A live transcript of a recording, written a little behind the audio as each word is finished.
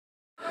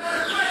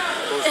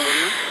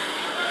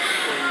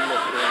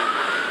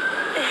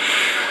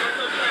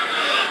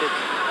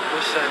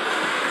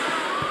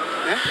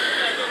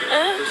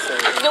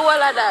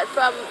of that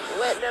from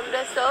where them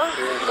there so?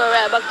 Yeah. Go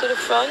right back to the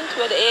front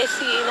where the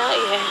AC, you know?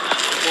 Yeah.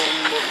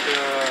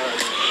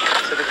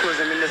 So the clothes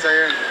them in this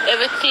iron?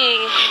 Everything.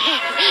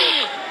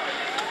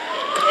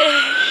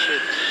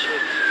 Shit.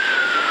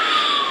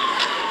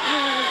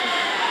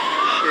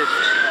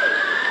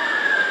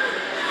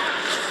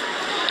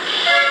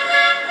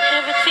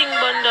 Everything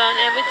burned down,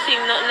 everything,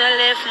 nothing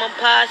left. My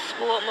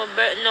passport,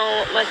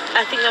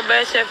 I think my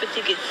birth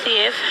certificate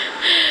safe.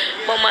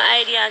 But my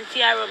ID and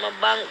tiara, my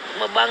bank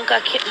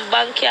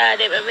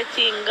card,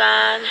 everything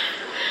gone.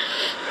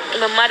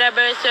 My mother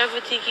birth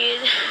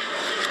certificate.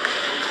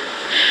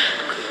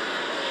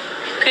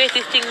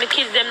 Craziest thing, my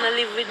kids them not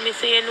live with me,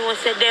 so you know,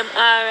 say them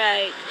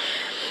alright.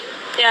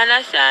 You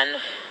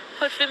understand?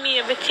 But for me,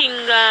 everything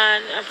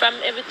gone. And from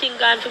everything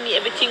gone for me,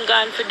 everything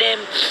gone for them.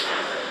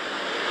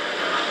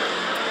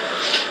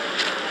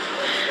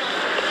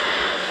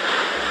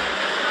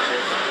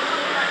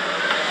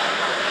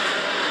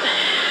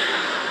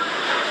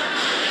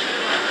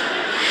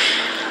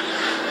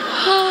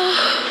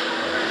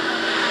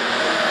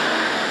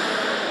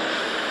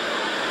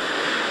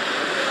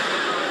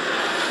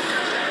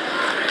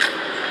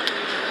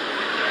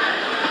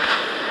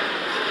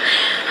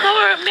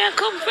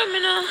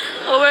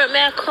 Where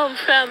may I come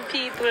from,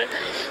 people?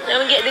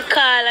 Let me get the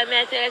call and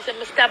I tell you some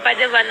stop at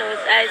Devon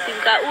House ice cream.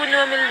 Because who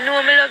know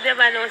me love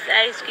Devon House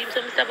ice cream,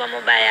 so I stop and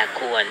buy a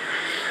cone.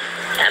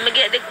 And I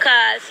get the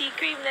call. See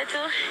cream there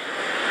too?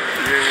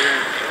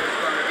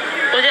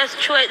 Yeah. We'll just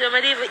throw it, I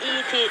didn't even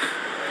eat it.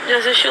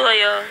 Just to show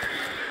you.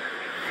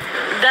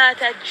 That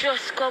had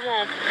just come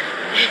up.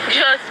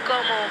 Just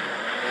come up.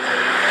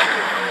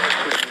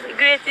 The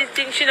greatest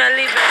thing she not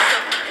live so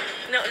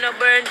nothing no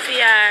burn for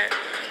her.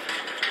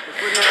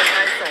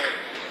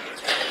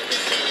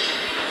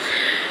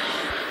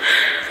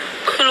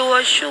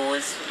 Clothes,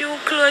 shoes, new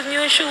clothes,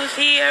 new shoes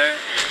here.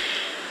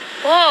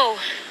 Whoa.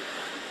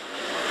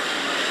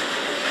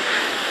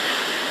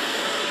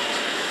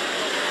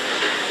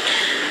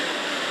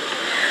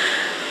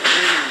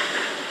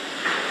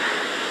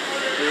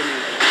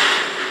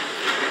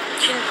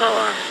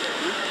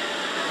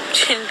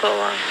 Chin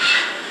power.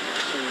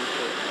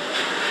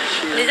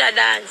 This is a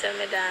dance, I'm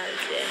a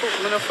dance.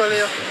 I'm going to follow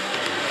you.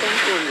 Come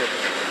you.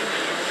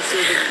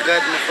 See the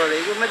God me follow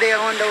you. I'm there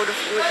on the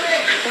foot.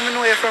 Come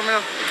know you from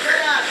now.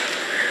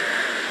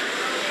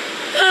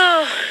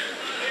 Oh.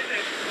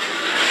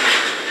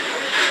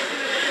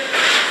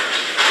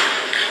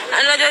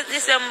 And not just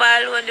December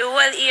alone, the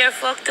whole ear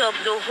fucked up.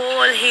 The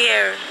whole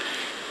hair.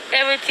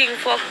 Everything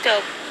fucked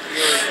up.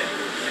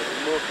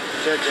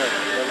 Jaja,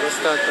 let's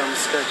start from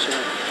scratch.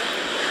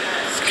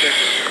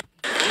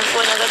 My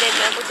phone I got it,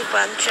 I put it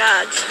on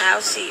charge.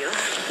 I'll see you.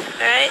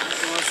 Alright?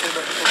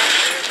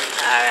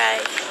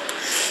 Alright.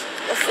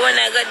 My phone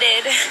I got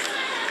dead.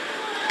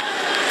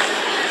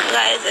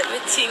 Guys,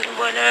 everything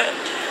burner.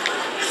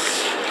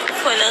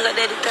 Phone I got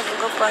dead, it have to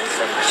go on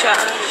some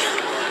charge.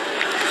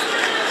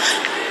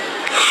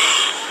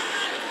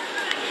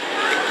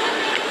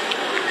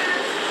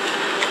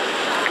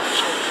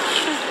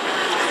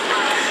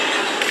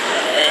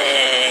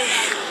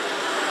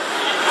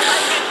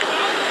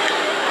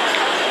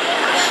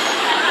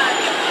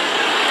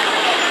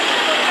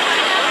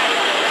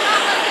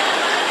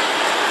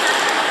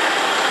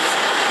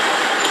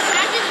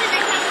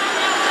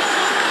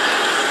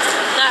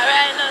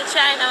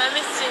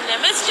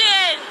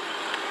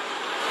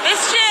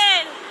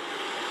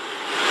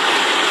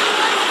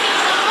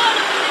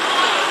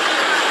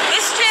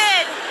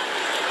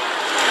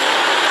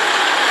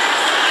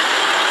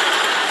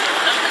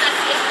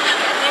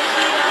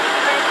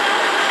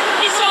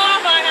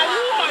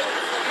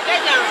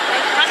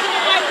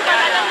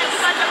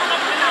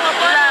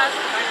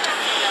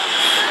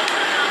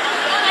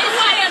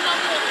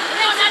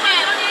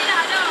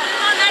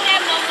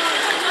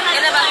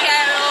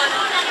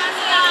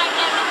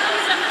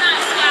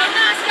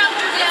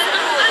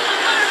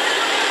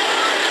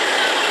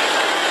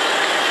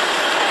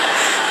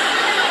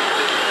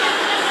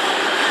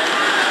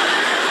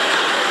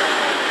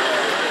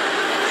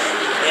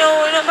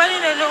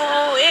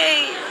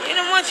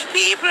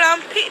 People,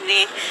 I'm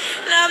pitney.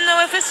 Now I'm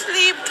not if I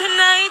sleep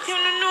tonight. You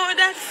don't know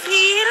that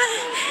feel.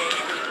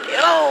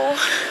 Yo.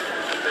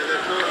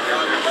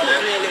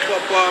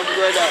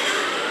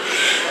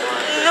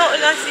 No,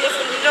 not safe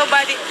for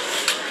nobody.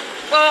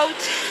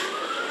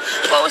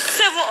 About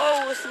 7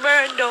 hours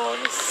burned down.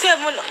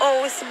 7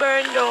 hours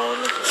burned down.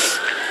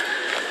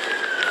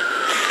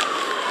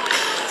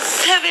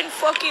 7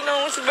 fucking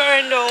hours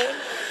burned down.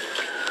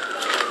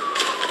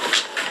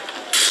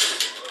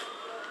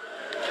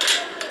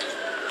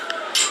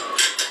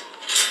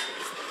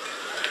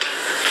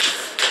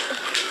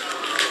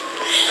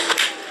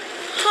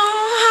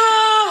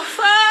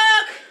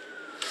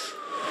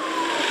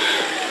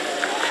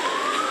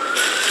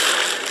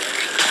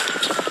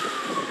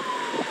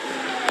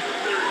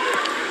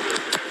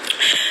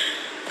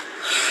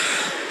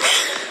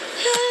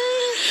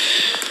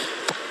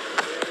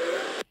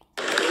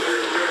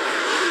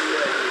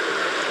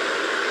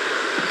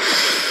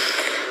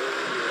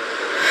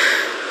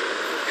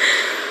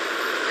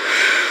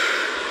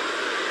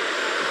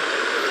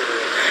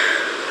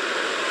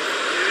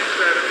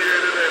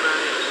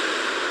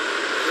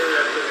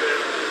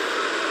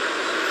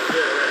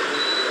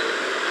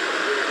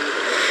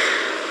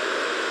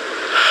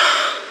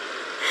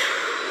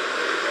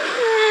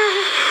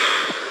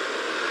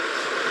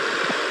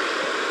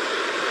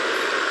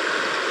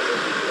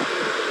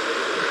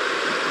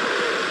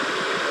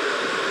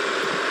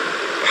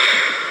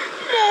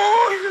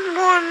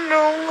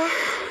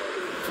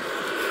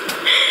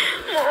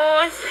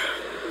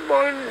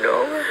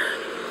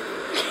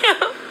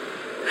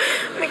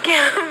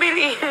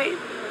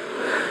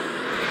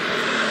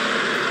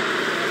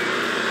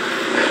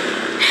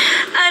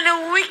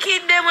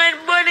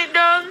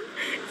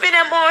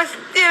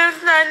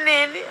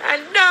 standing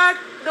and that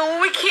the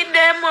wicked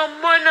them are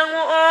born on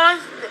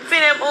us for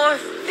them all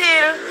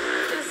still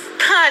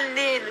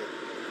standing.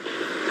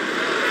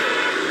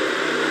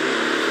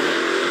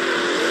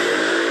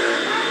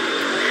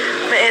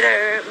 My head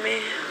hurt me.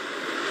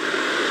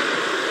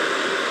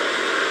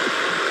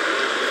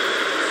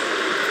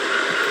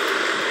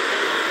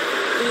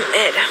 My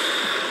head.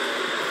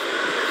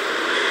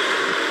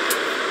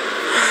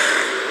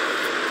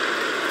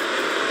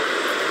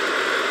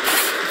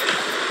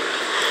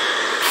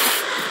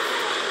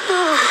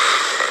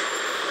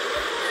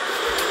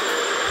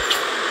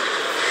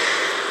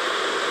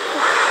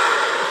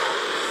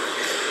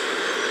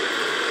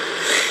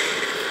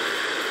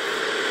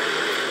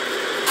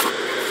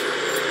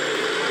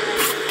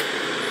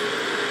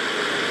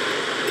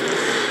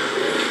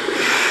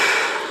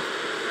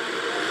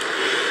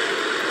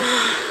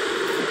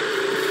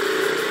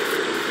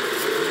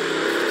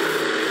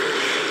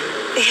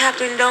 It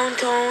happened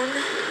downtown.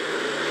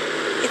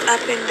 It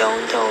happened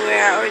downtown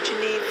where I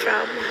originate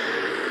from.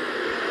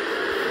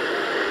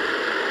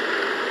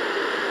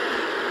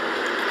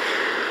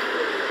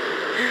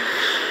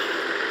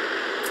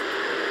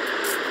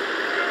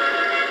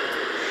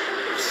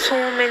 So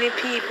many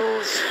people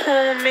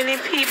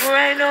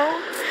right now.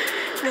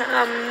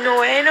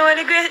 No, I know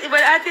the great,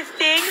 but artist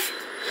thing.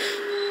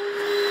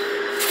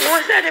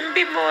 Most of them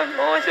people,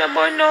 most of them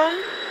born now,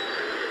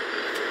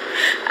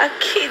 are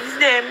kids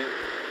them.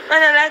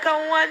 And I like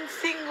a one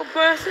single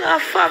person, a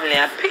family,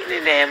 I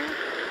picnic them.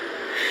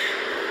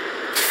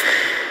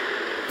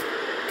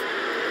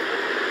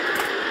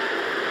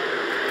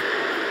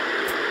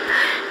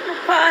 My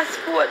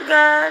passport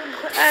gone,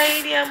 my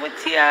ID and my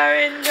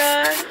TRN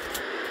gone.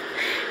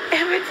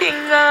 Everything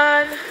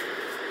gone.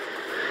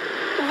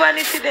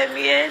 Vanity them,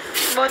 yes.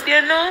 But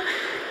you know,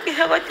 it's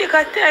going to take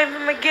a time for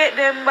me to get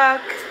them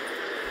back.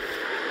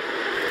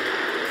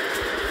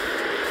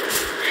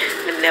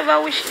 I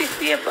never wish this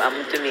day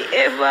happen to me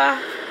ever.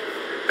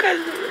 Because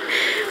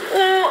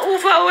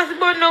if I was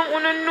born on,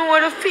 I don't know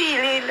the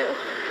feeling.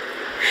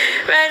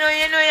 Right now,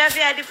 you know, you have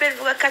to depend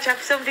on catch up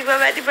some people,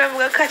 but depend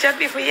on catch up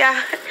people,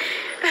 yeah.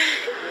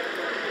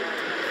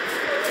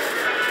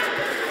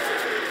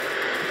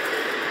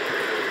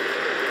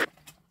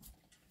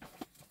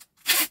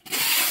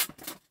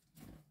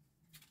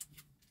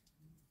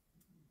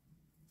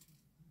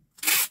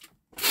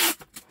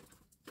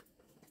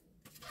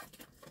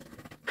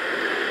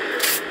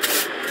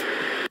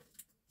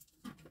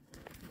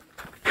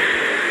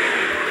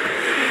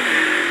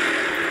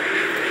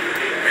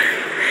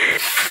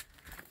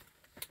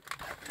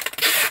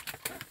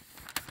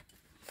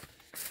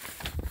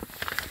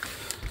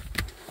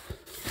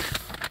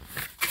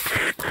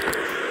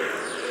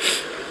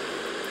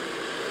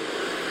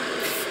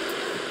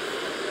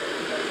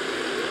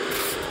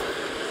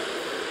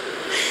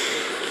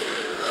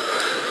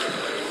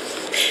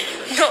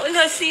 Nothing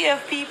to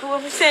save people.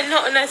 I'm saying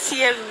nothing to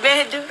save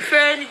bed,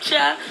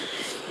 furniture,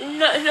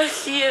 nothing to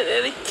save,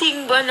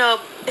 everything burn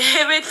up.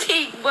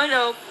 Everything burn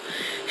up.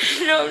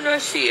 Nothing to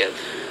save.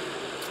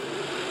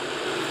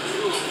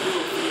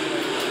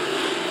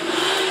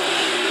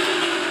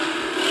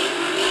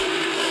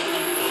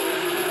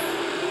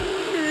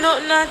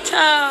 Nothing at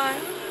all.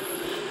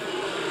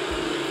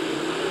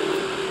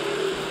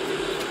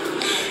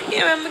 You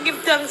remember give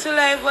thanks to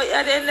life, but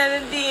at the end of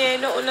the day,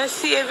 nothing to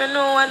save. You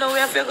know, I know we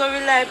have to go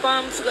rely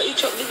on them to go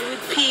each up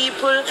with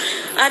people.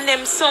 And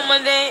them some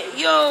of them,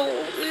 yo,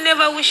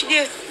 never wish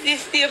this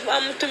day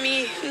happen to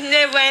me.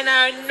 Never in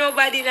our,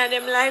 nobody in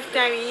them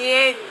lifetime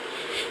yet.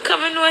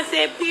 Come and know,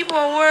 say, people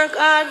work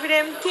hard for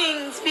them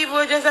things.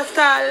 People just a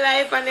start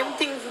life and them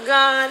things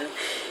gone.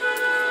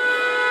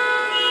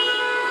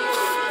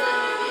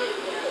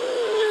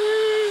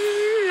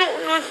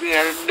 Nothing to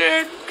save,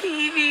 bed,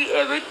 TV,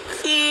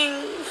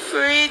 everything.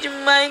 Fridge,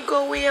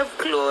 microwave,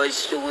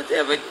 clothes, shoes,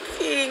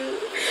 everything.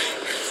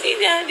 See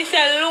that? This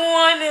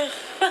alone.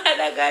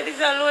 Father God, this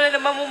alone with the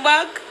mama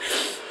back.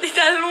 This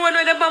alone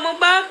with the mama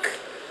back.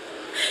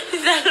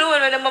 This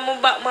alone with the mama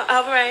back I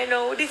have right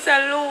now. This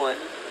alone.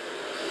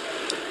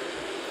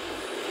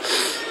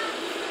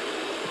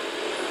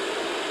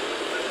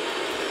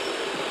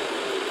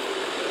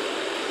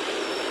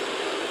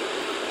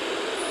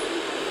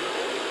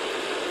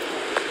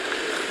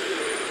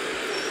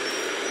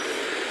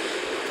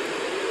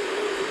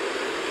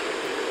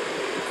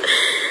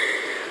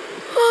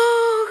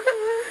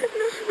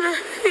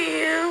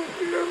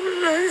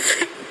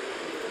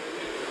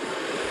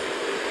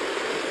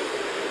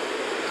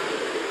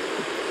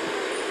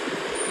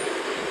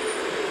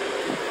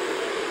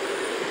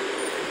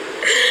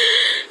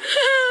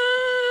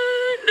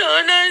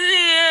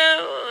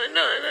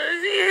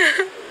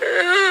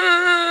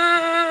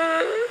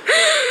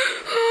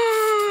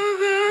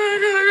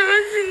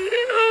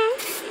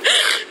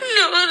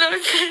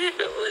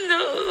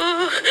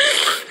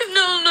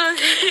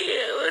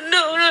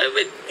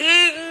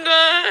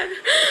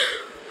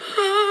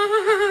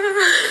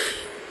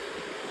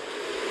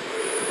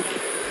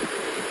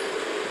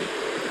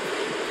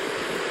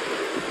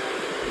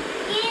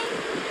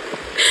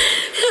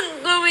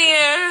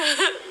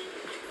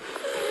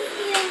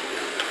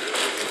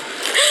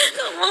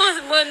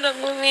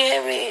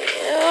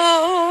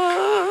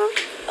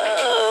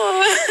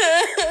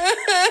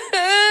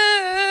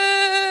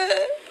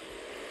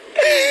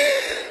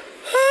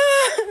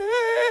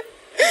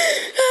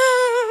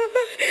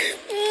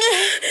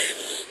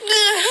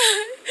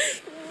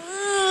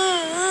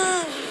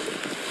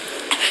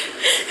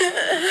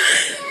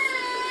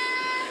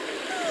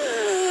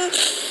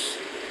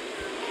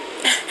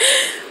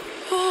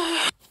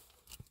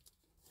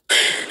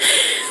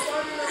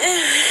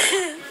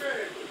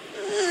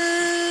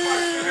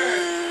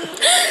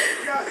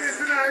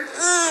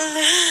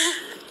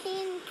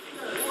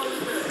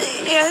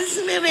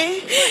 Yes,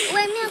 maybe.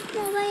 When you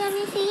come over,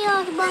 you see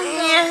yours burn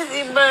down. Yes,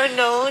 it burned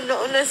down.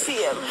 No, no, see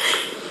him.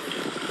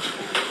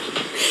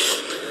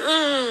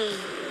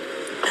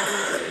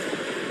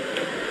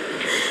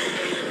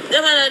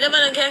 The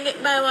man can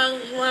get buy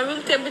one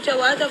room temperature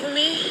water for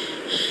me.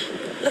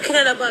 Looking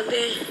at the bag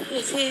there.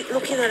 You see,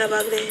 looking at the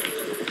bag there.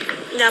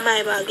 Not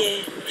my bag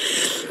there.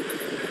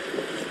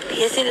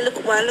 You see, look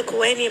what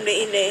name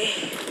there in there.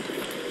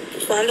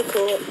 One look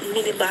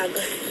mini bag.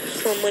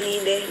 Some money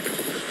in there.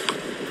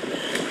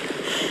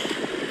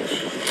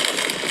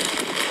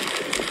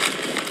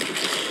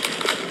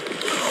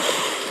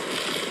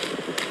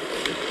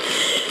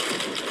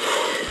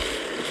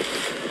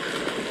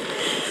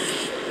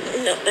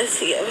 No, let's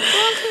see.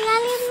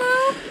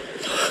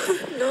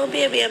 No,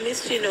 baby, I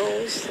missed your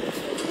nose.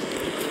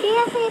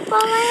 You see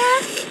Powa?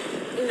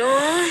 No.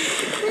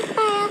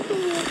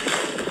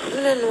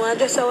 No. No,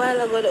 just a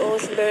while ago the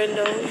house burned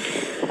down.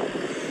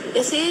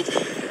 You see it?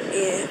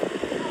 Yeah.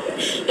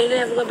 You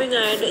never go bring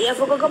her. You have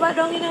to go back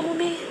down in a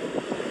mommy.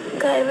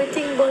 Because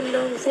everything burned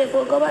down. So you have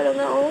to go back down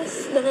the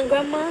house, down the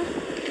grandma.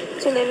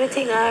 Till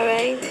everything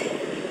alright.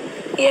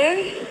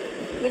 Here?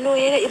 I know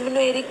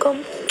you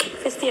come.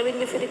 To stay with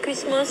me for the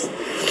Christmas,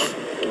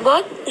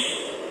 but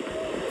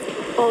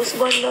house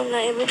burned down and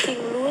everything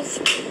loose.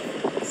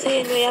 So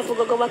you know you have to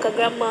go back to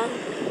grandma.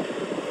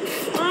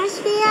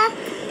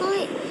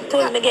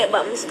 Told me to get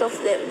back my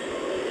stuff them.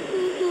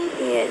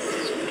 Yes.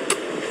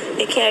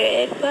 They carry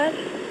head pad.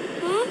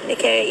 They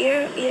carry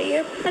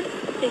ear pad.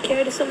 They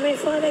carry the somewhere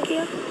for like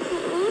here.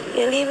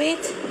 You leave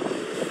it.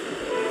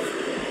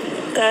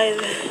 Guys.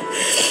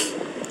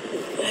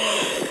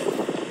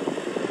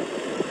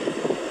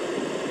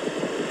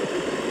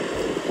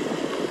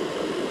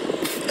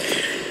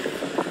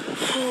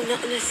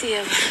 Nothing to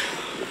save.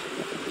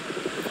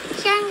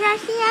 Sandra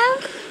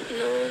save?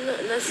 No,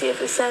 nothing to save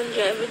for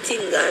Sandra.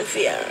 Everything gone for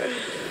her.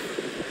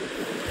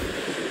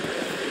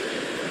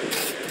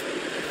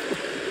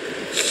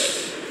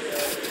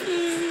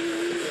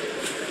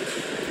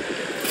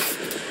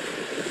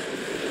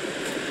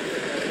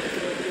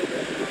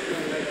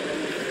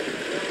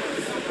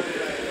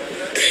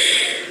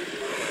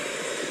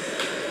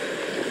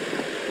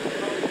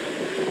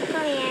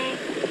 Oh yeah.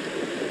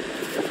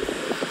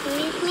 You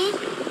miss me?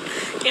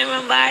 You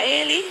remember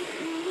Ellie?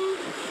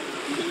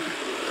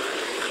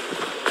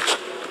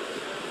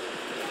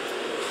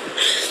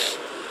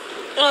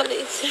 All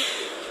this.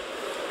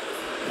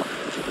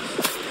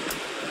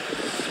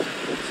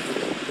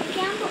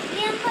 Can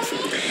you put me?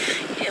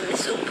 Yeah, me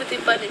so put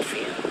it on it for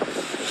you.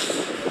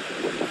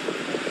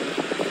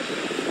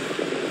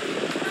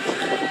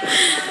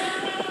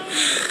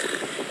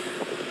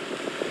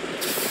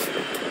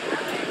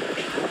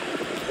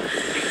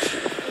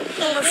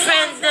 My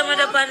friends, them on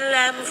the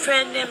line, my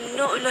friend, them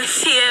nothing to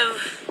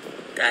save.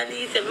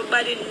 Chinese,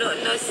 everybody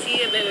nothing to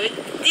save.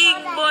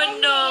 Everything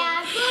burn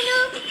down.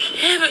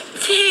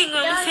 Everything,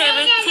 I'm saying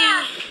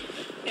everything.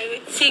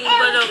 Everything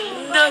burn down.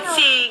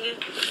 Nothing.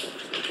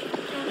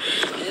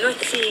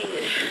 Nothing.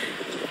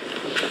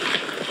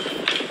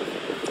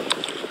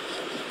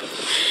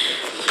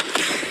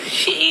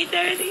 She eat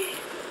already?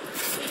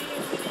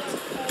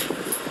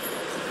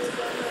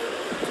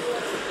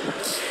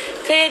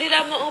 Kaya di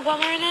dapat mau ubah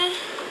mana?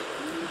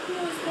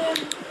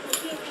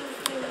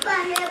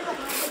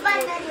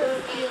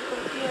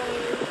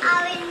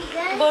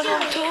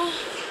 Bonum tu?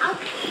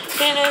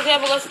 Kaya saya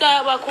buka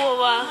start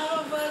bakuwa.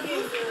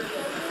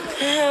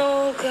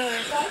 Oh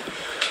God.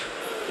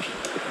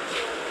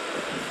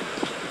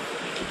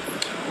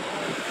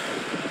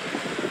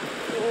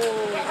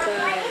 Oh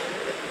God.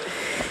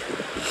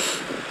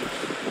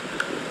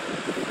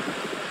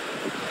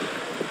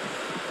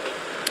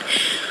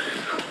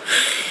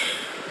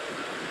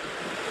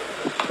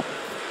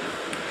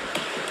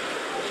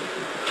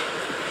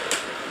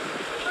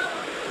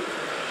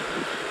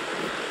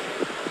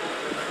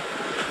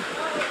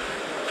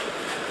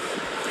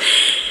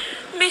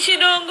 She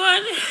don't go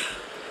on.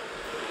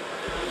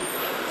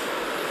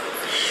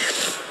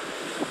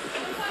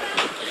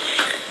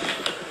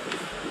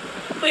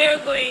 We are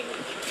going.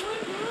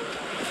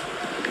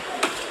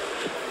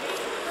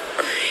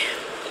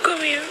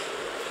 Come here.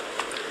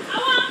 I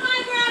want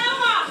my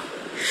brother.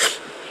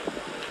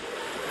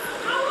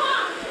 I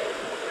want.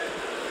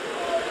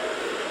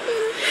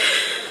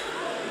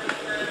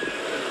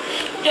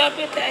 Drop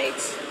your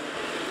tights.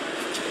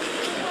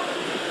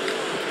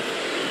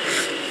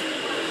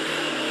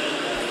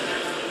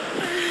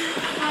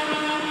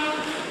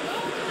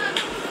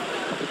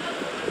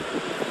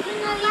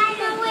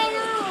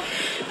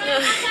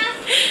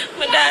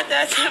 My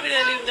dad told me to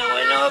live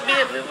nowhere now,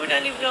 baby. We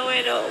don't live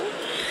nowhere now.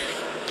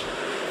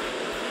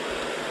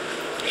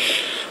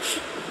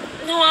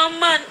 No, one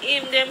man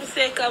him, them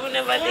say, because we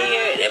never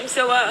there. Them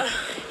say,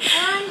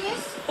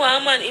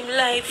 one man him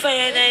light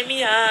fire in him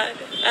yard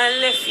and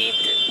left it.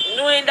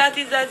 Knowing that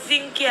is a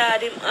zinc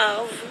yard him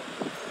have.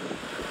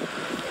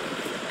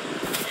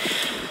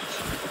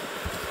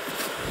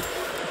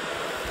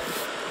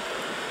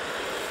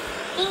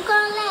 You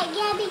can't let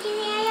Gabby in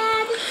your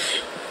yard.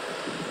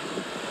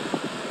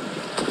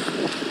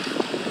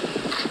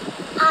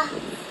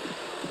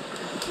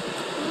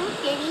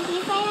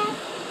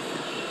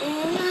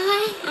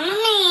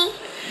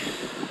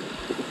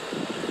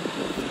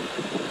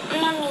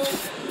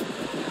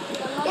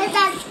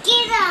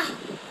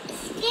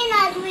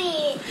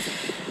 Mommy,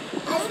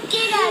 I'm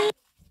scared.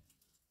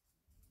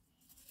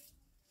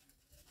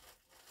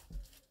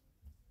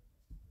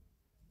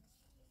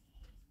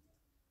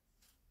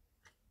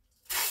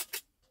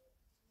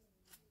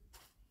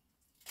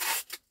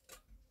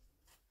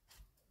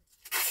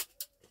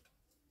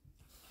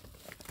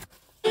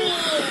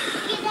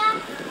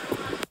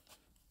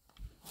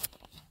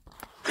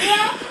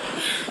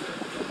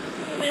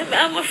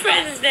 I'm my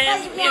friends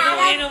then. You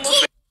know my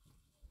friends.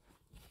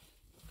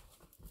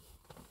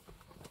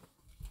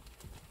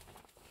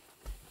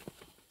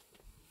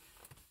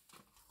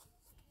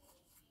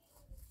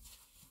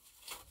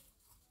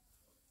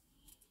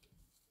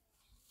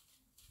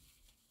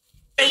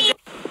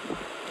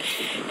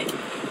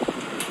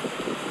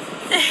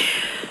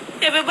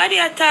 Everybody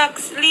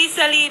attacks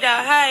Lisa Leader.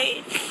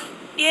 Hi.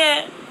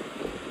 Yeah.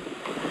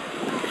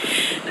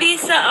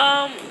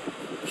 Lisa,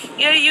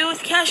 you use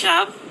Cash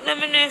App? Let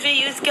me know if you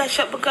use Cash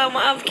App because I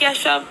have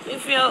Cash App.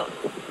 If you're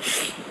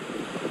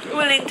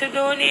willing to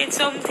donate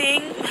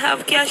something,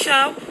 have Cash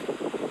App.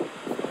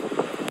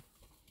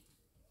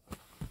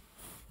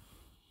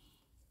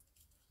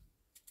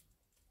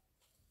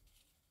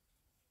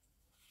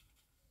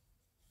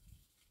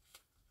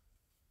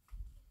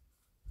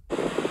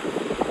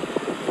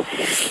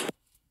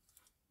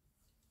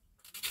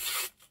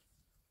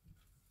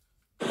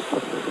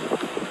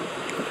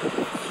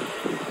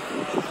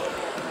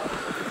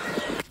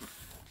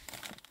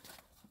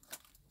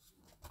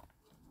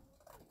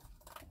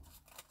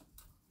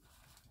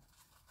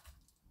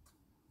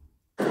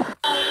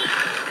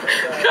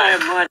 Sorry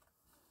about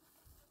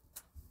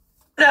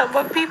that,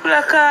 but people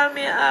are calling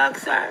me and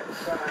ask her.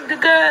 The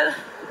girl,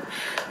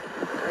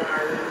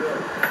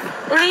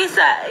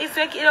 Lisa, if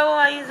you don't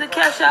want to use the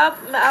Cash App,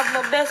 I have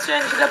my best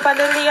friend, she's up on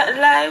the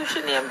live,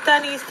 she named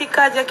Tani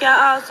Stickers, you can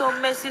also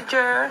message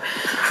her.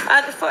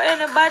 And for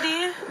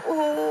anybody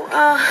who,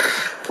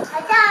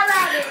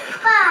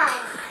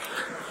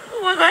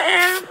 we're going to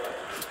help.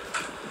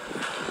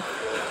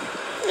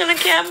 You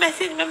can't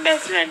message my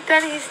best friend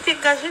Tani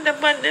Stickers, she's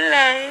up on the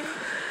line.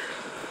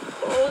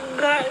 Oh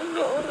God,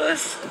 no,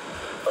 this.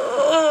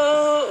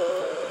 Oh.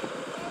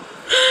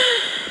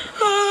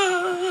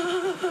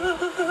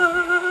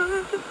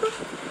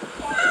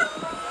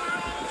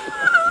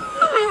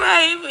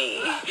 Why me?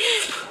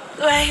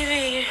 Why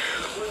me?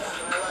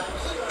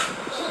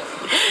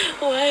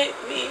 Why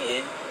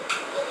me?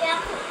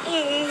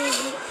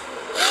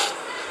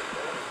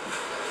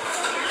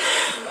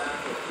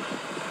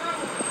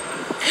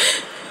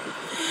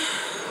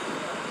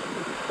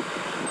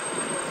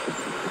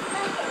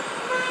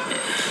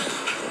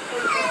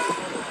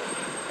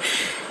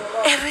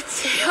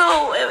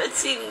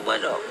 Everything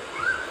went up.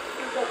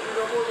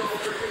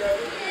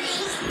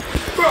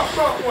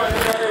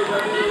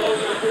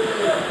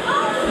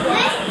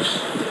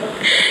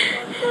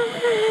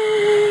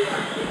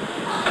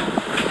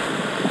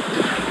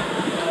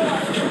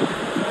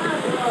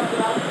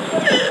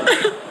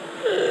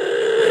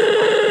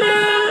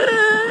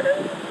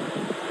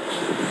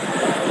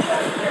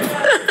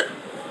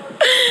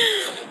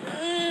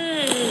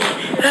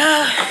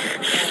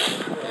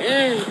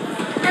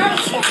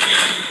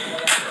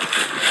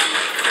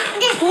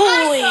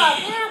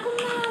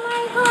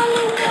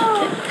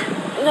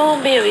 No,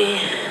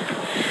 baby.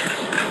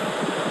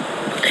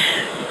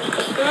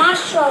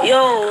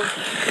 Yo,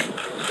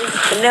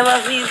 I never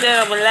feel that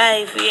I'm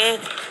alive yet.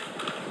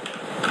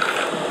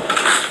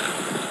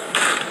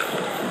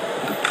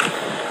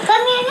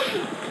 Come here.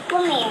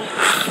 Come here.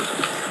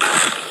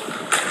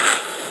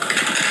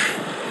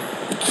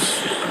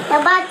 The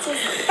bus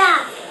is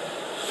stuck.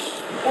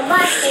 The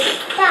bus is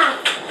stuck.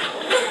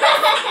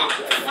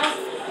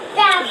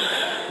 Stop.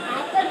 I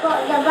forgot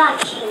the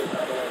battery.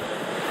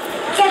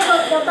 Check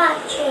out the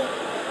battery.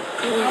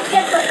 I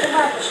check out the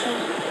battery.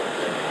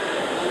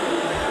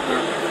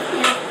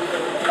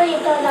 Put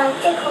it on,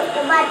 check out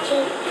the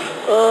battery.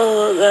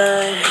 Oh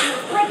God.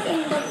 Put in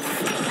the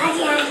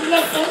battery and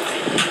let it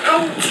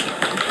and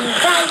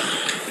drive.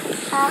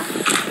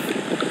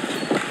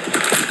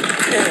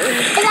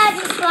 I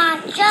just want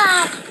to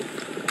charge.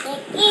 The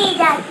key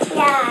that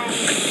charge.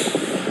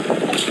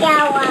 The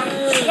one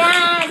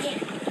charge.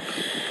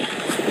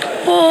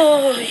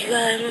 Oh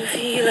God, I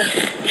feel it.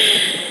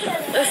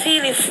 I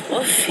feel it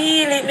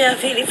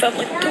from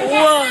my toe.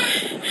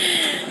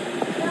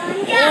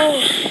 Oh.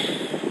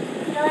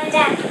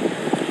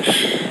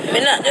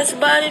 I'm not just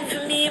balling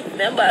for me,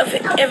 I'm balling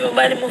for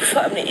everybody, my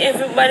family,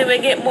 everybody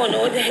will get money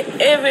out.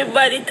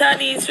 Everybody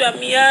Tanis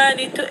from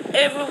Yanni to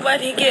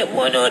everybody get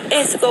money out.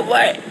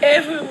 Escobar,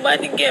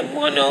 everybody get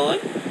money out.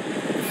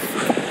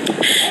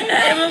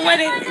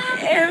 Everybody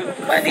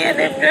and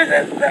them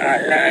just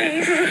start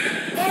life.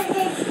 There's a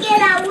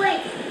scared away.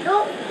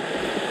 Look.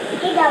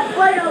 It's a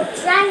bottle of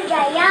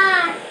Sanja,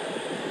 yeah.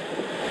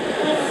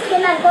 It's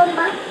gonna go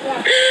back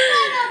here.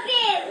 Follow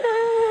him.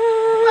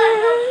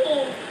 Follow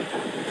him.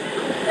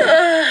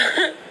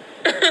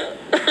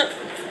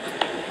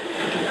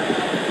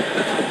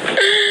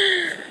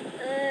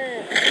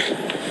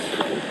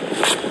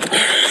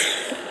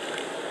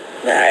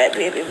 Alright,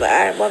 baby,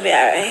 bye. Mommy,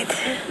 alright.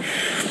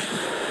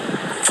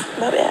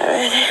 Maybe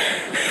alright.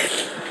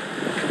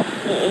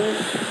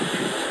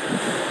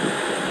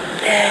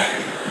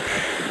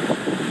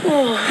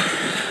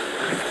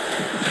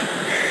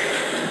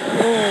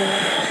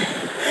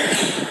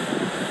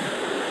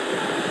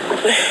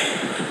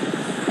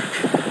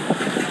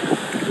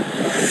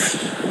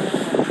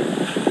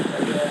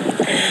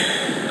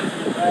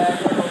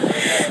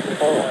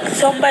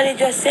 Somebody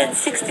just sent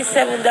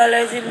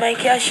 $67 in my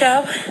cash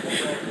app.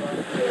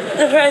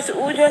 The person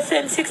who just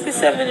sent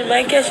 67 in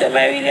my cash app,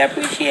 I really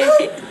appreciate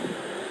it.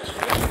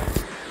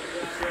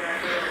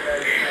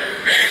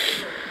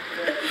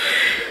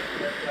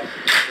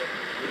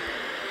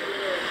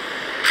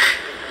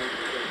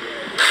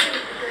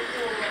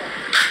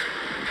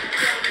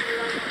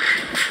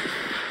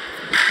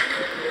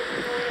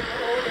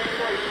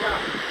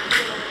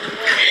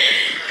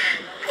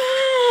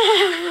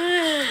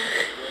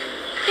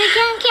 You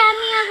can carry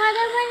me over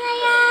the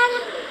banana.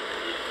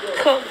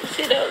 Come,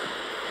 sit down.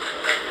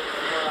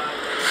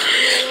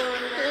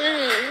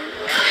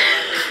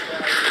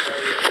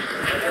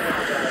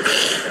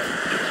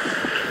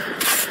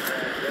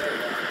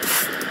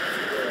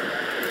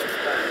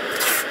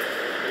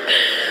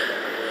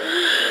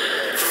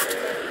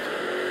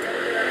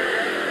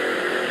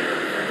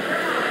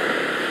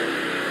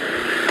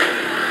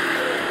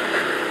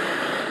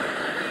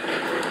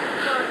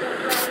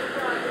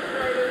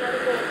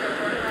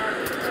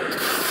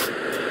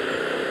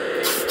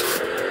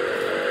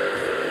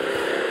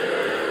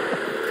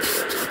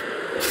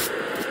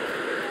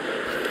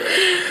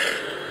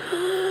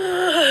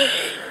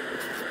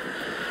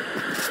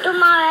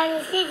 Tomorrow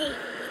is city.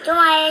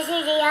 Tomorrow is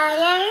city, are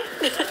there?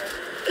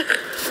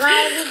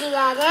 Tomorrow is city,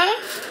 are there?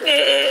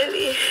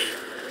 Baby.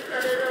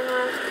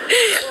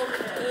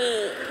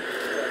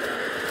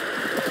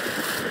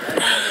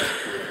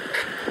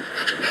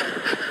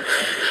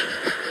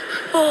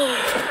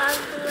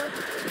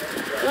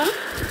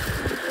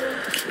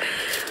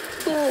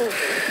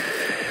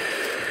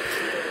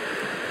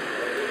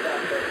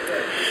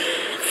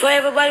 For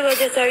everybody who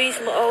just reach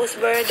my house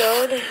burned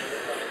down.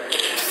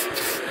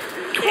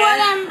 Pull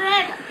them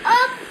bread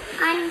up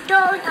and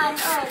down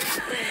and up.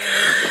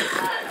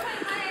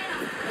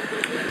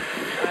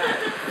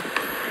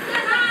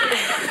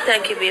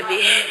 Thank you,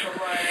 baby.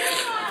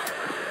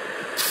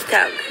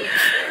 Thank you.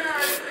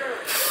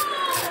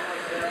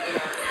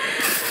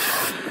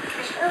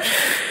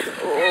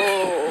 Oh.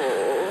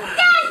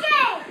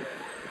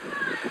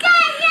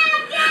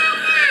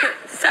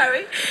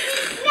 Sorry.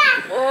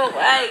 Oh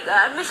my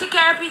God. Miss, you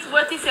can't repeat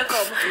what is your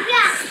come.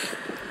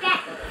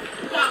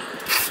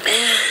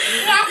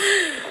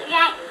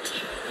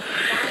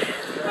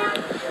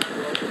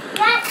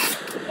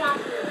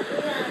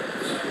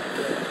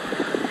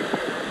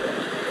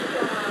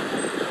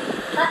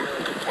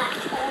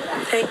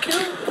 Thank you.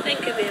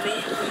 Thank you,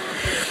 baby.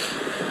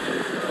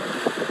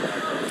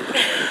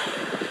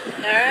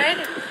 Alright.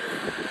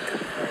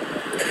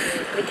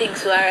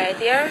 Everything's alright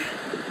here.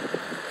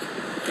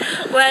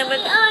 Why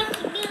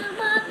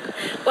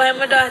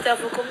my daughter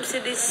for come see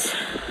this?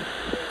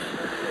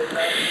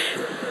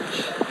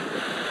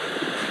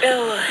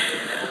 Oh.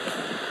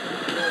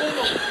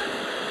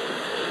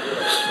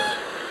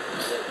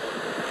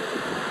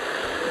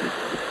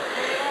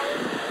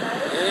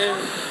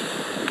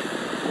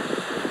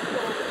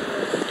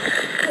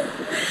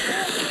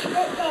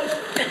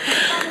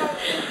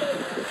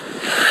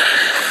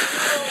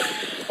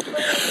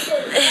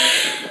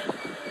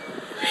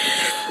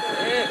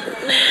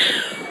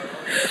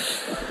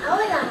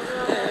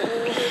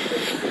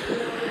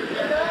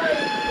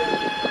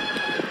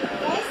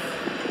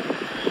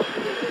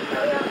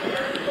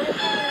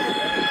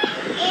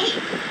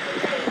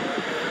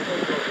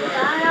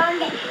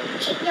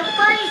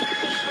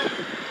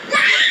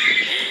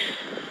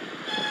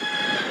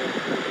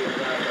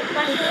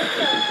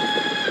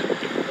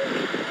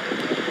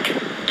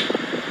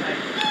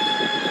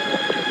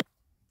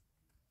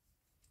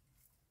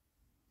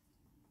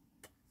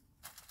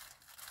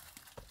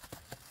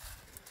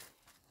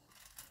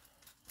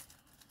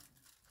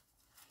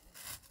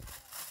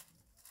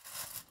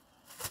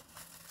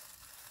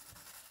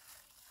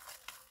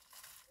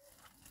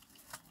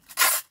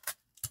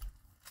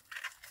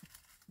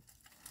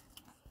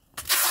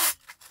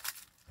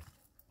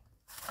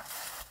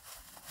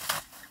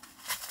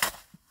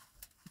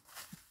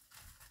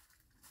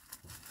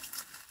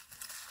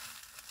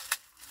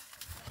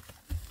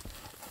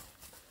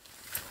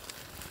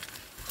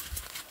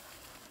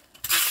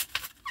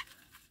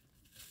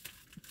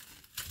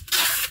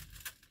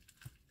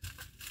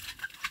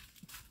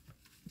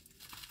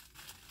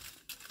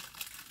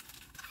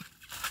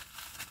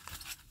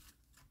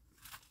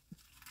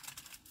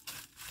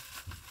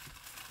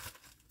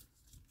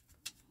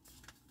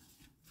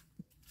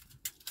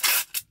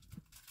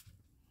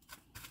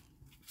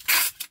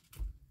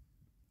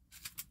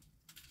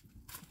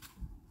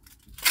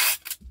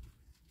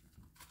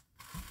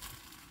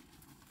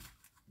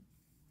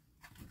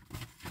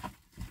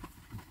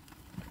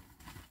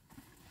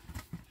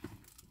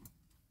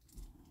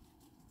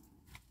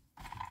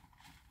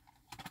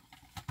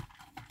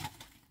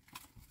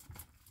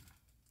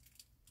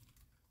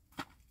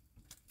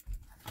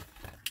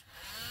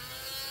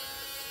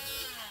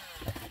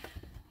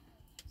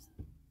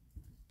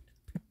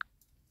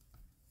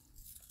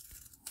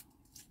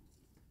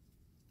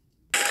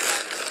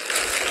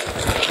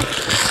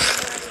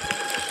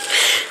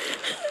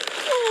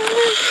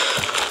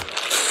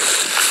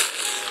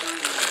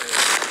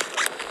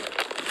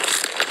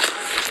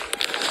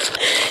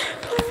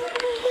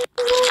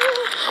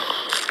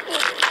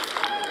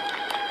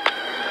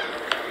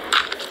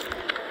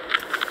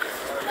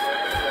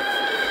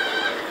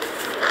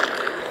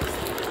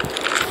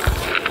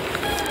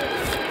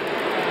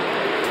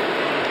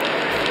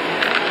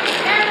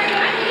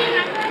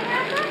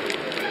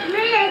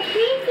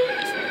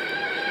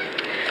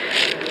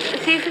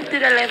 see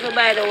 $50 for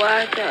buy the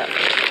water.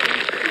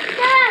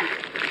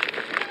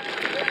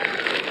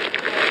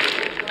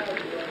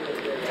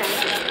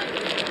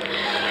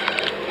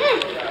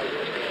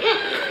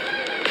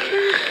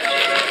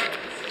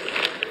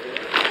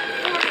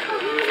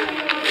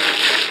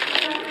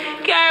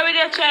 Carry with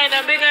your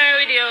China, bring her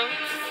with you.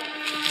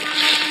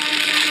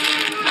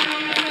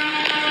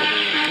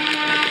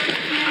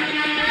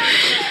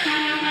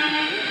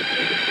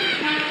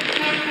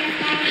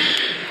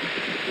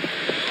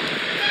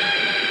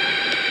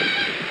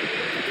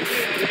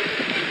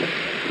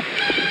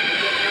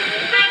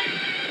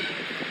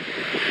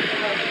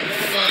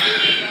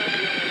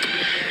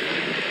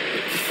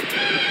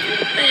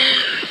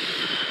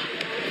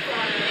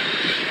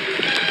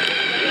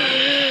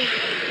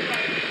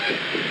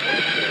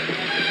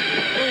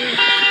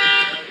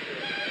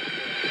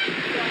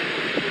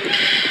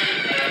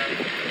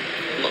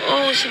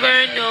 House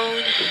burned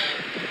down.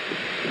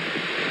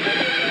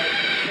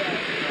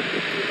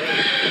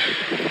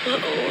 My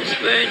house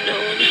burned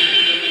down.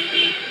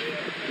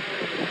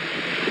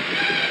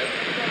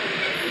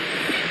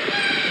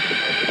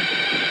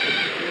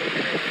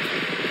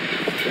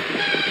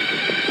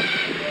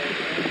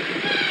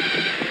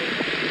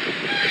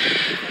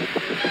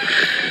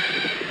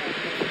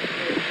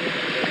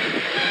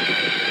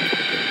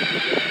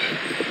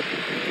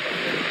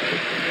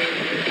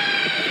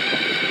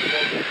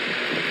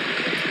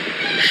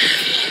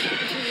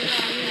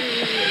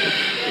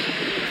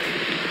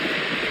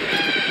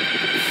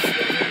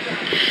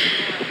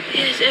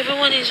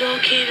 Everyone is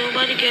okay,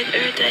 nobody get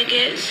hurt, I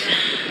guess.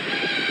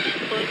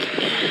 But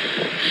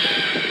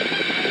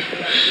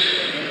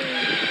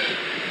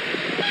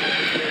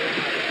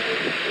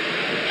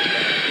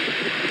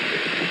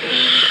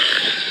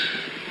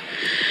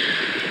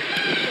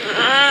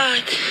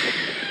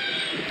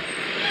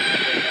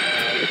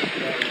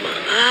my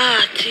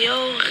heart,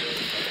 yo.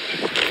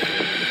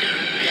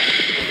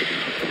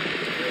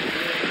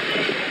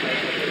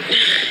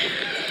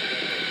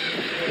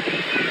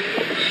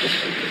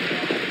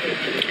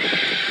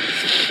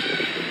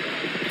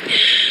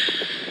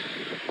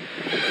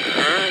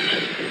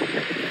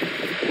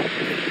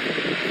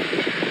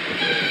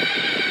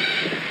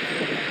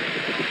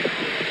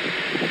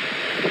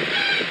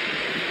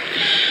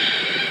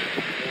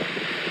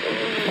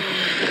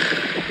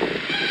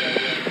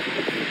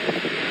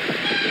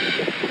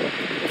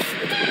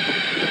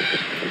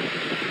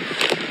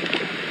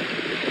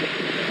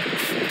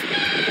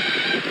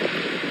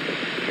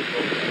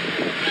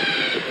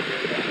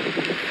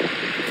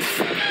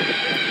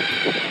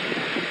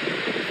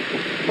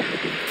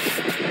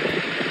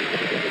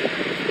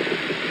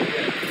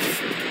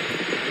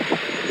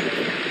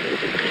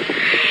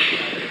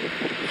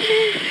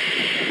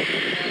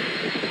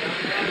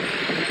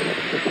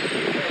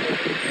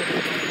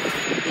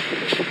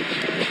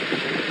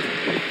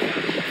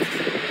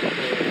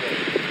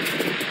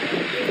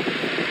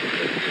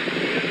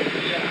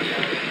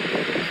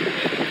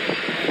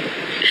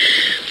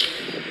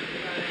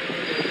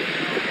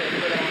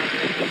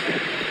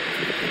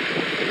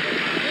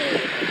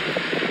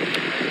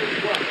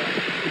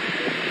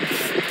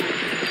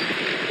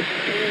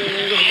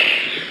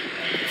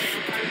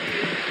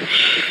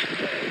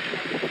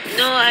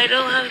 No, I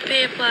don't have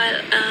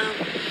PayPal.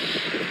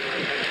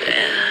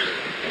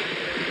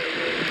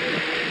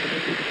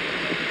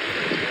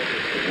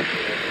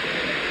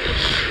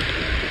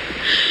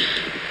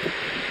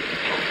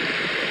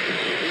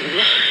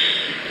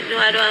 No,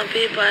 I don't have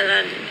PayPal,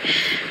 and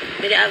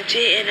I have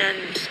JN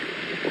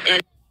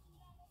and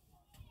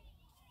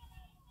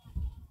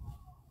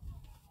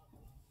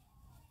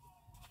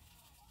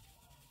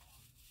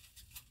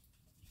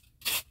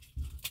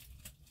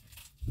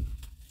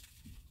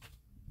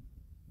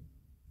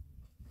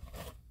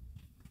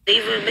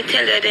even me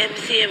tell you them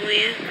same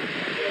way.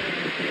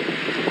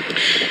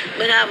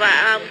 But I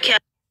have a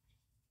cat.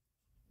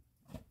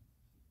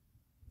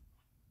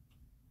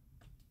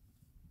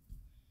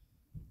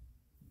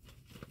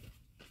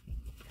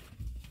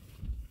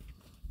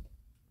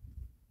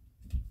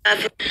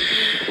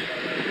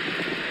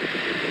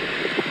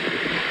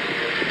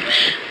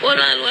 Hold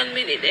on 1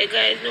 minute there,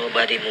 guys.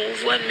 Nobody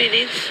move. 1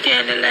 minute. Stay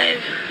on the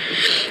live.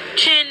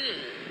 Chen,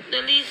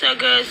 the Lisa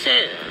girl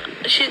said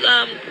she's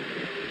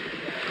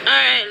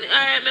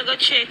alright, me go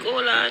check.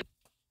 Hold on.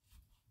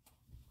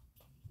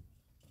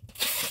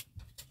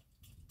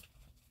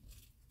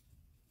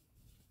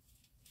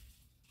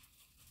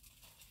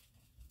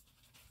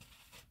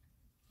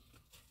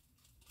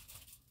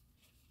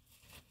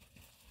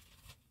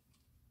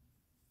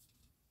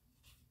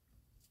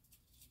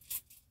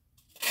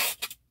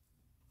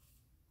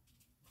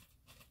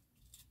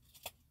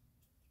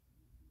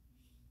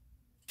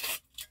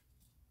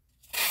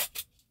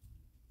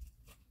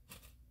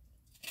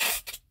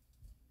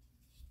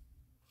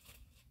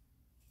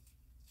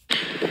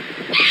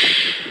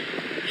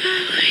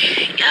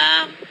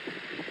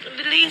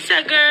 The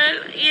Lisa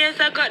girl, yes,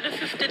 I got the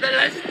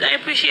 $50. I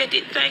appreciate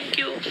it. Thank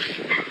you.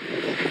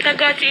 I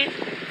got it.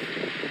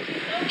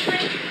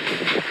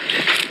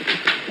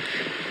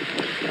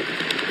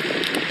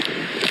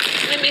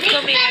 Let me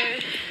come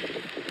here.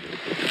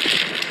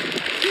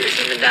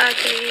 daughter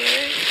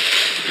here.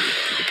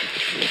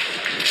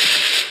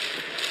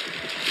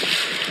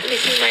 This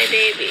is my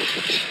baby.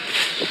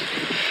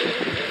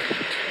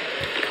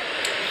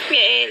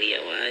 Yeah, Ellie,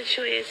 I want to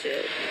show you some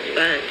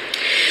band.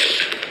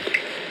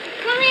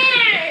 Come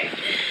here.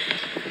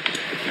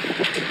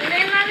 Come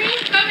here, mommy.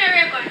 Come here,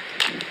 record.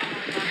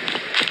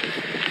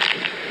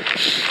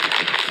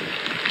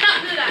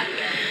 Stop do that.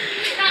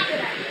 Stop do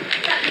that.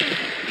 Stop do that.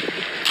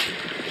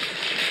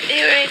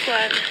 Here,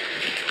 Raekwon.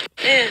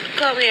 Yeah,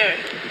 come here.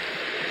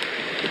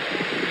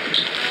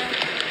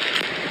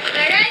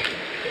 Alright?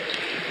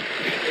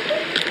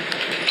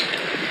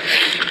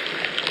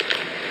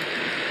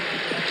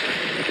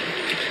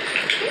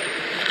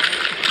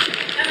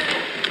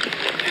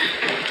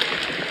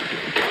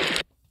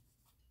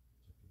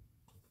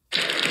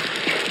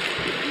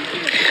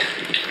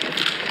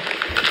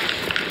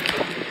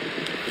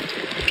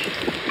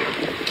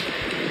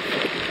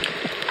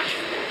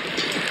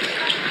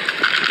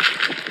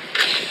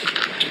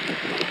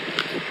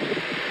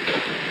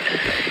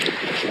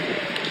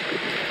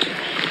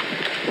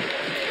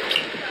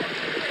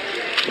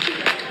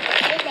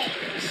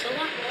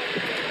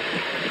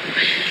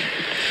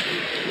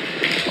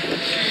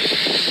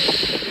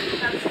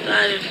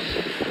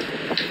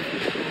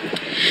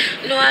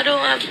 No, I don't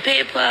have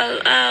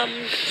PayPal.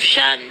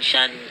 Shine.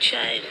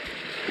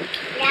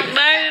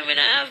 Barbie, me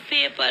not have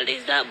PayPal.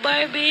 Is that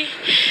Barbie?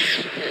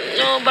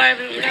 No,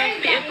 Barbie, me not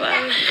have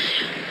PayPal.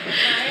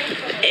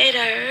 It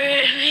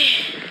hurt me.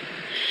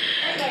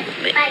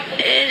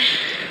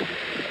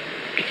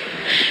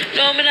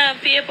 No, me not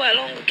have PayPal.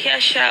 Only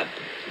Cash App.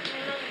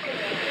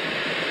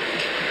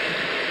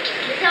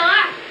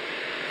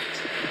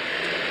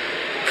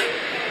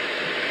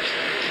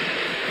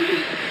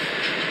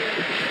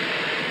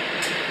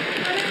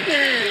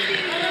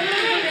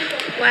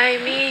 Why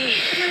me?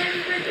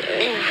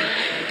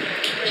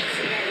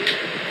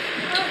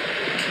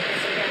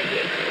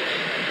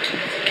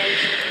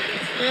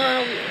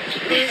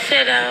 They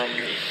said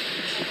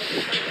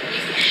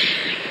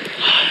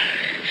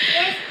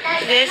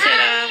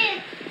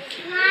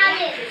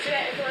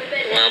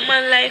one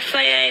man light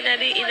fire in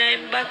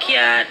the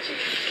backyard.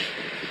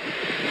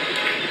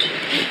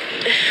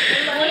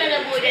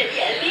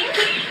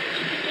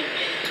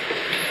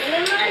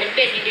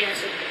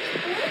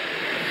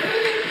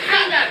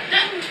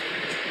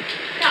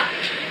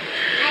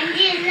 And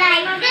just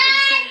like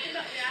that.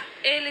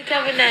 Early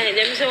every night,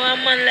 them say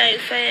one man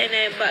light fire in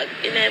the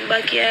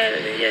backyard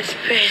and they just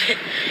spread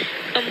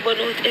and burn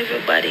out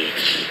everybody.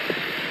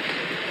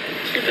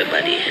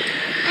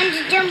 And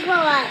to jump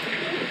over.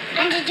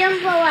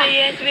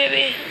 Yes,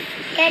 baby.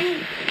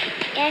 And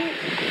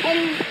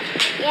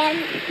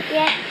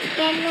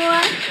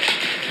what?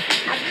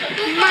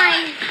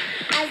 Mine.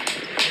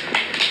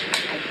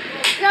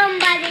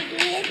 Somebody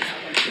did.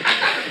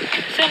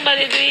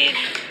 Somebody do it.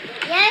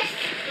 Yes.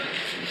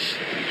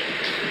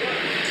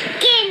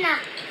 Skinner.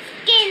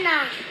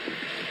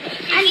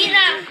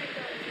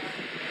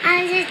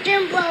 And the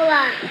jump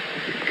over.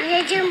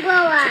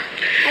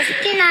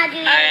 Skinner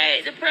did.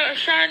 Alright, the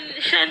person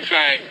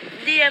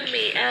DM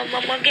me. I'm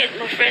gonna get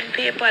my friend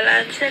PayPal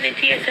and send it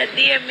here. So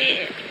DM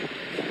me.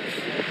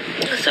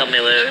 So me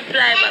will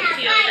reply back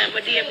to you and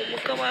I'm DM will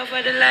come off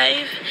of the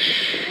live.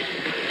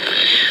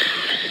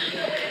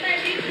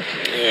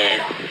 Yeah.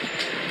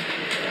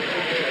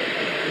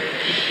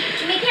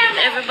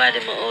 Everybody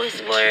my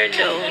house burned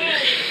down.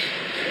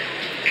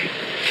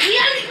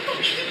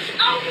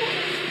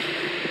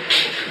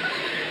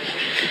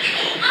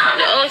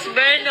 The house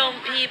burned down,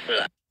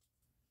 people.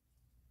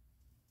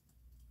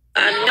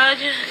 And God,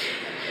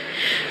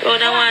 I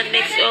want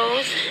next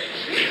house.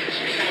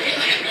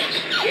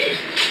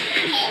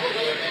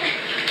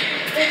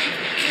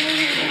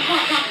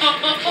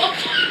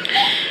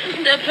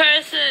 The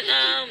person,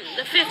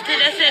 the 50,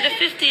 they said the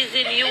 50 is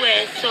in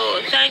US, so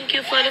thank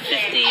you for the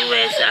 50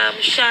 US,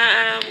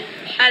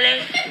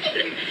 Alex,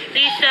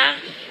 Lisa.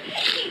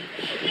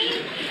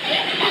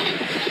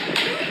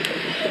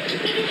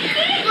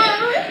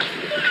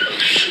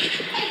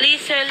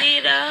 Lisa,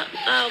 Lida,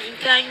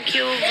 thank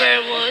you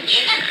very much.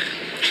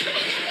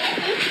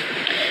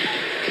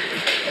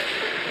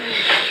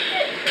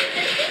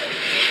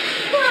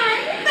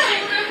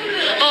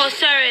 Oh,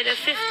 sorry, the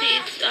 50 is,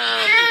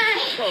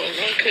 oh,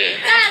 okay.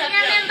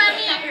 Remember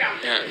me?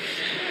 Thanks.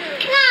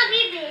 No,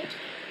 baby.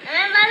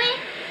 Remember me?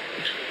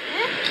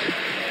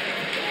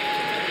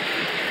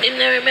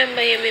 Didn't I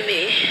remember you,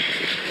 Mimi?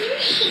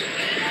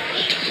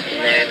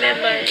 Didn't I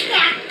remember you?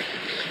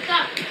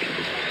 Stop.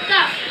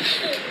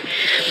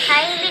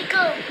 Hi,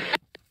 Rico.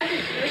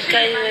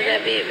 Can you with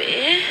that baby,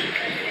 eh?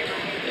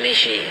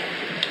 Mishi.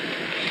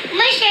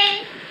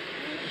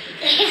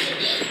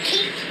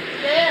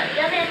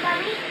 Remember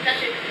me?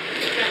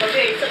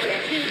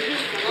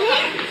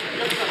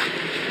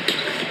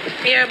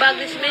 Hear about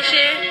this,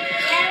 Mishi?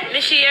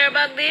 Mishi, hear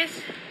about this?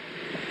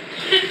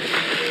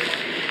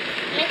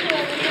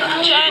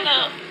 Try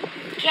now,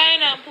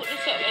 put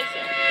this up,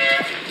 listen.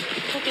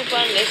 Put it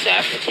on this,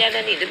 sir. Put it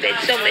underneath the bed,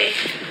 so me.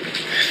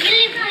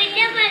 Really put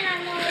them on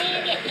the way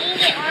you get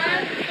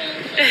one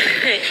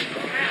thing.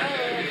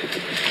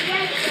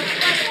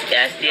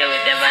 I stay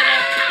with them and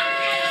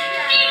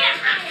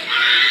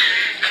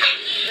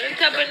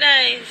top of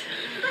nice.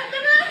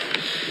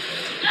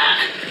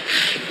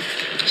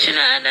 She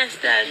don't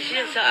understand. She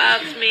just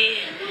asked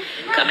me,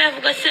 come here,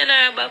 I'm going to send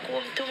her back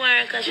home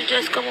tomorrow because she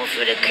just come up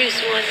for the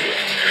Christmas.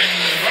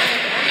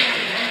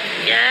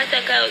 Yeah, I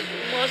think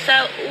most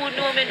of who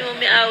know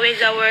me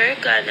always at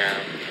work and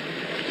I'm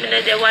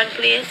not there one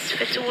place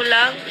for too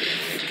long.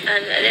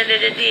 And at the end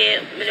of the day,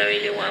 I don't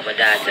really want my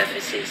daughter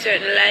to see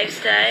certain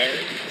lifestyle.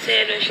 So,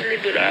 you know, she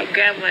live with her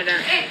grandmother.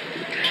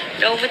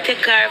 Now, I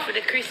take her for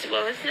the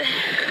Christmas.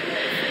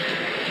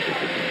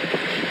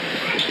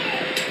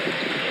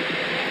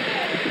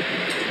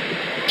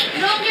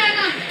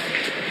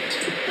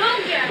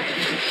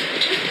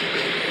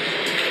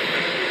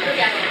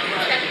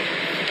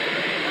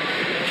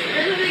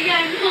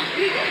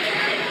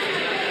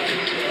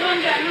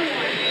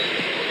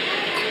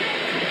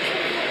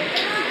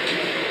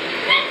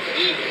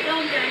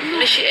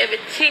 She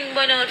everything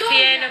burn out for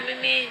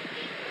you, me.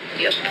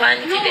 Your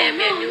panty them,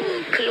 your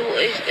new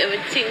clothes,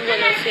 everything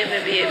burn out for you,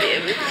 baby,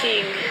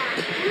 everything.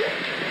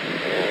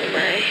 Oh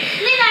my.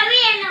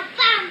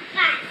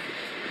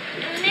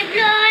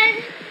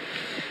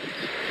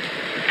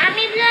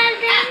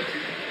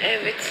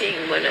 Everything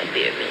burn out,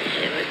 baby,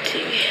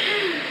 everything.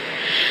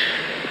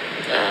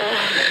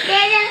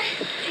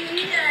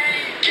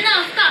 No,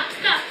 stop.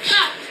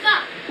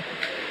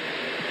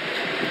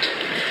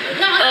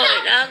 Oh,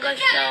 in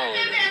Augustown.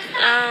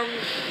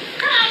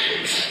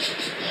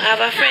 I have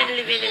a friend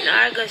living in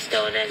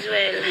Augustown as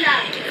well. You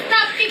know.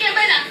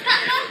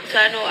 So I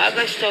know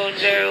Augustown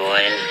very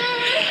well.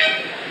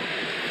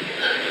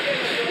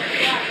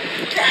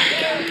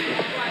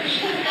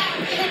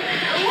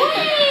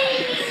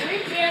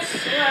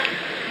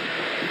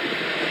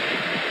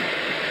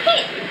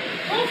 Hey,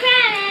 what's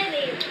that,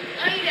 Abby?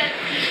 Are you there?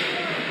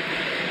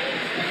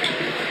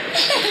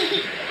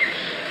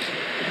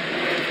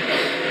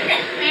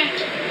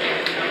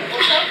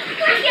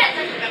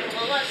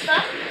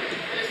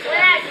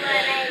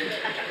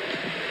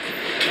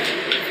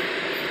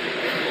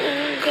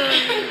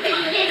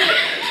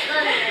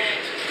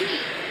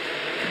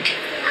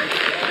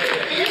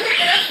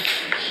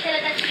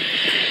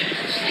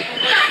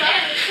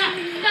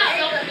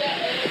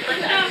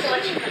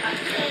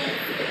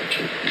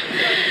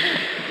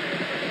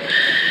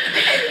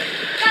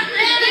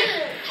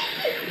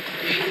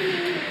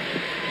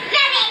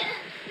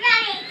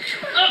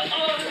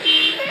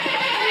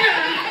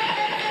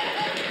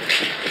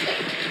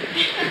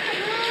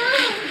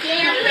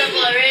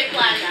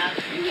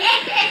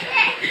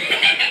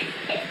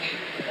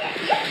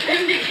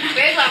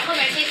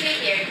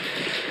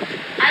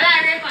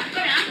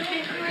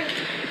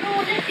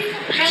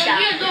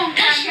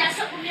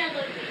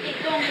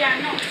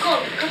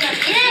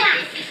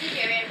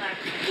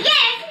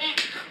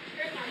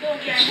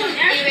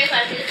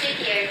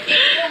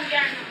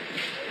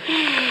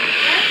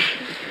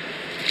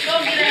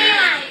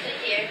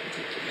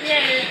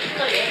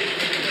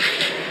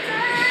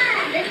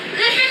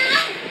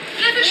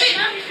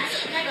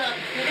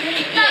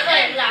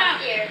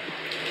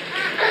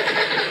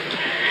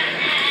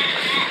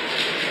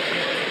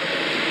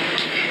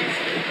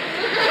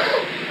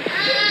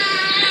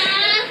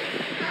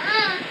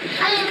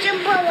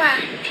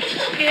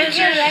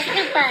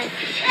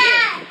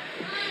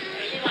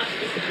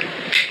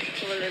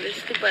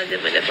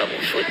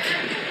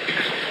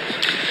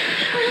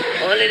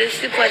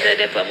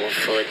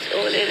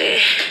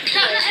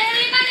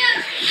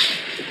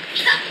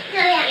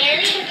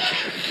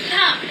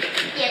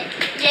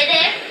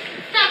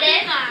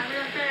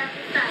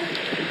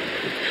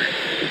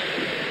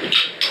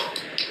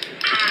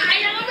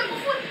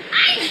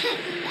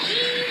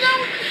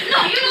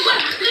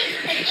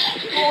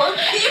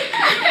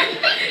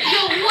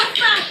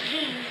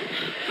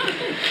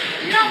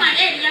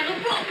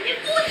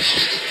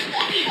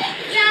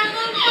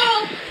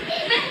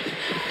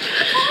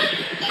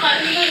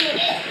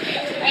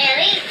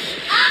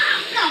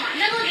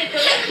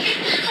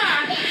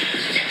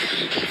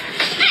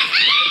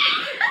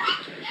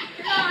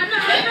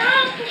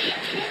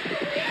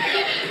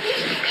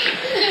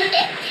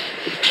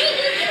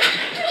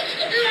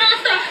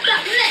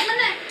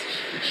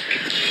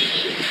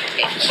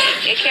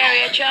 You carry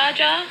a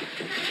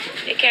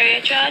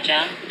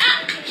charger?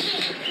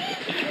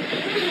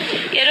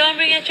 You don't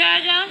bring a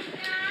charger?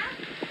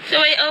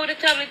 So wait, how the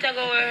tablet to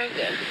go work?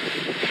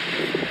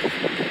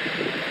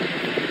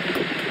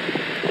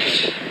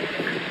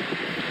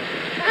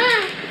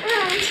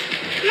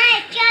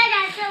 My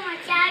charger so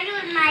much. I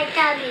lose my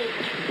tablet.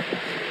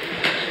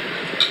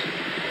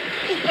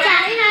 It's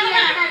charging on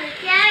your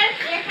tablet.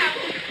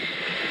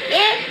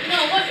 Yeah? No,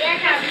 what's your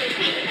tablet?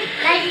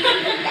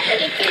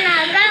 It's in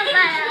our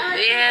grandfather.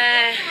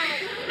 Yeah.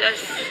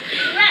 Just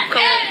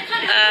come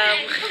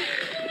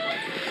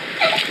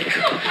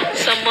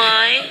some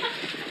more.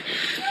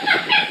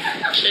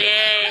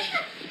 Yeah.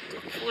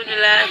 Food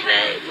last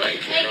night, but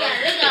you know.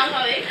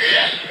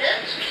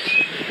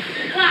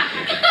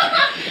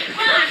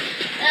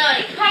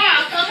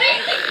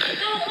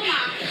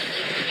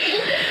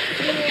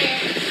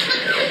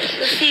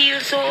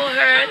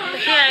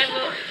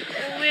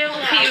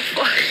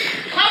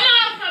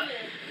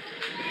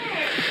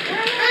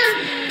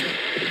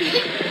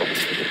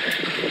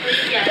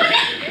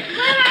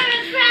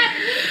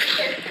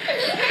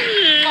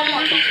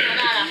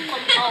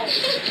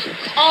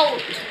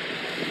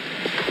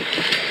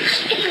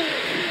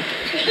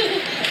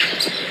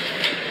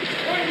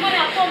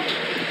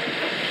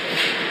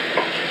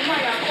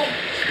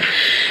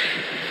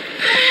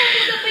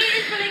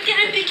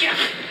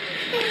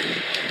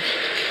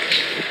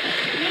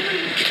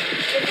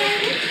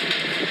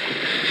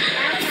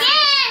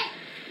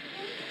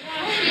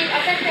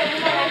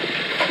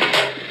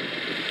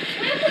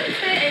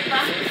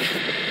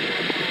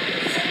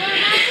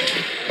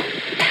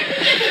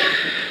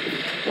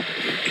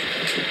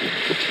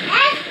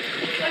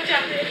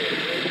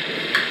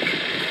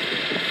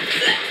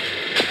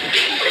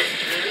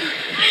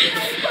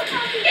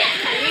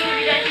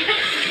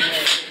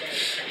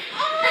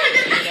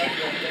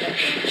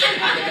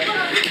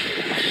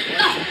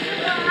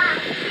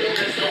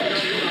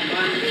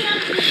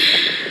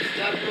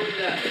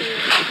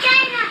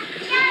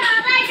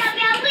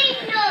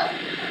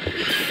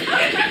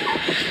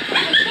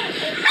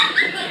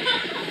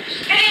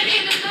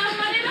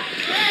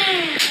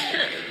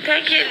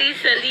 you,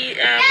 Lisa.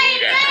 Leader. I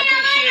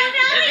appreciate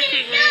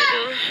everything you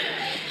do.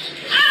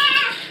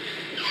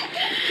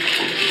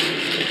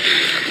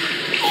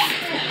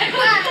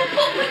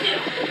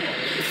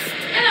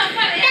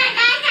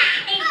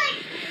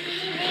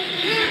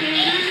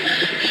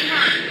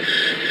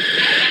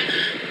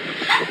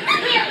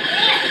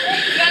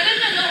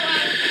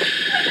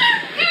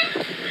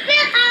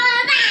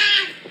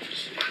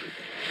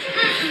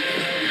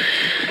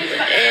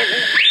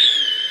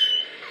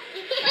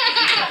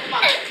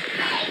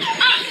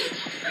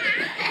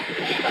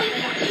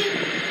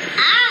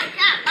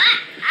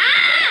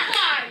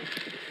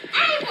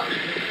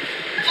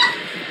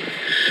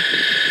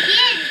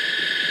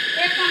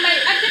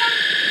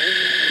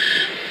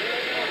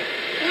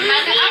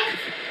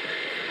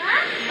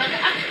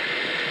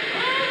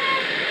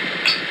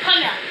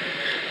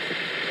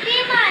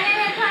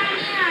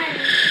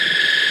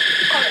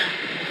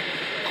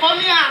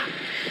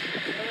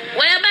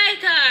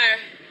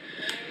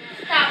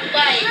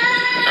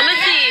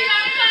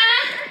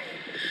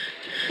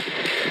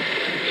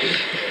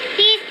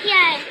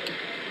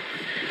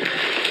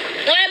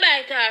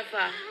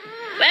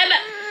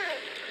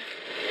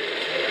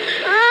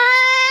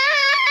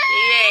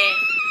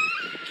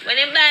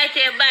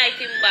 Bite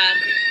him back.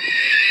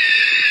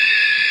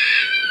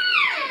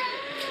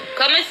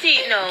 Come and see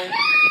it now.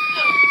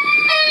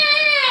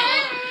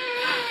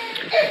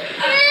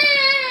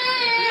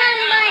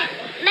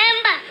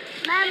 Remember,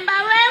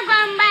 we're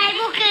going by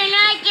booking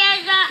at.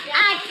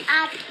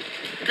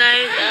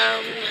 Guys,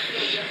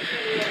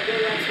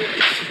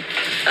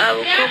 I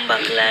will come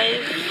back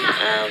live.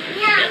 I'm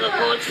gonna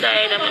go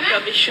outside. I'm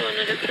probably showing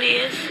you the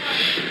place.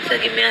 So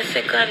give me a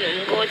second.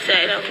 I'm go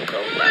outside and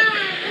come back.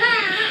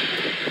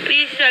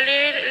 Lisa,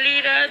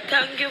 leader,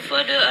 thank you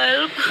for the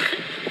help.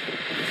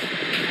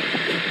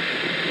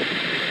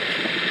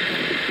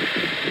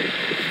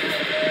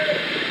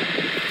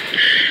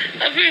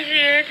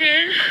 Appreciate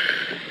it.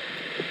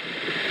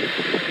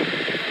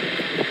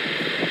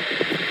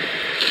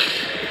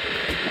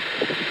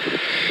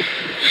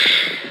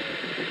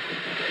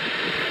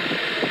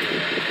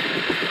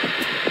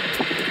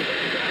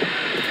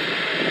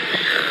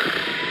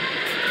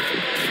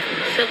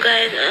 So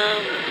guys,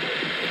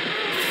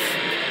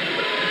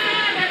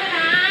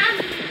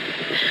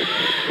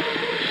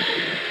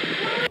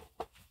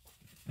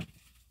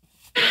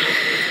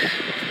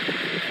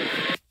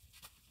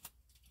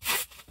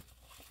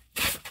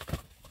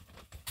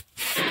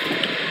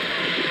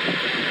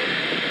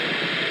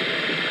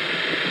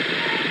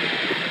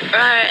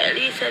 alright,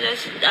 Lisa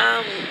just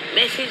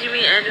message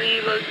me and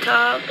we will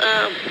talk.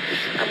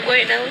 I'm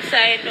going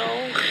outside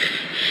now.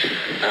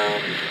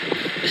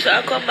 So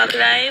I'll come back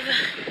live.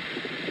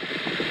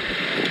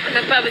 And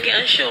I probably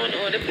can show you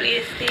all the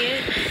place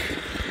there.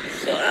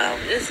 So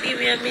just give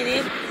me a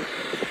minute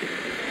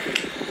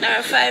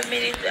or 5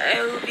 minutes.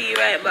 I will be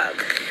right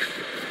back.